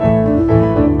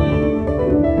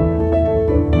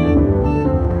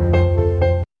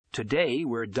Today,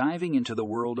 we're diving into the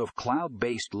world of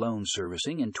cloud-based loan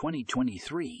servicing in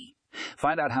 2023.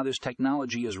 Find out how this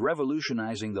technology is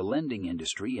revolutionizing the lending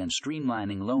industry and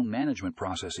streamlining loan management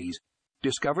processes.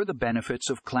 Discover the benefits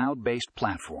of cloud-based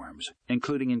platforms,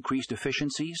 including increased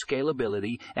efficiency,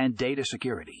 scalability, and data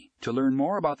security. To learn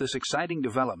more about this exciting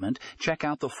development, check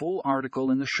out the full article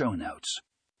in the show notes.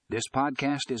 This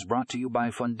podcast is brought to you by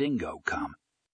Fundingo.com,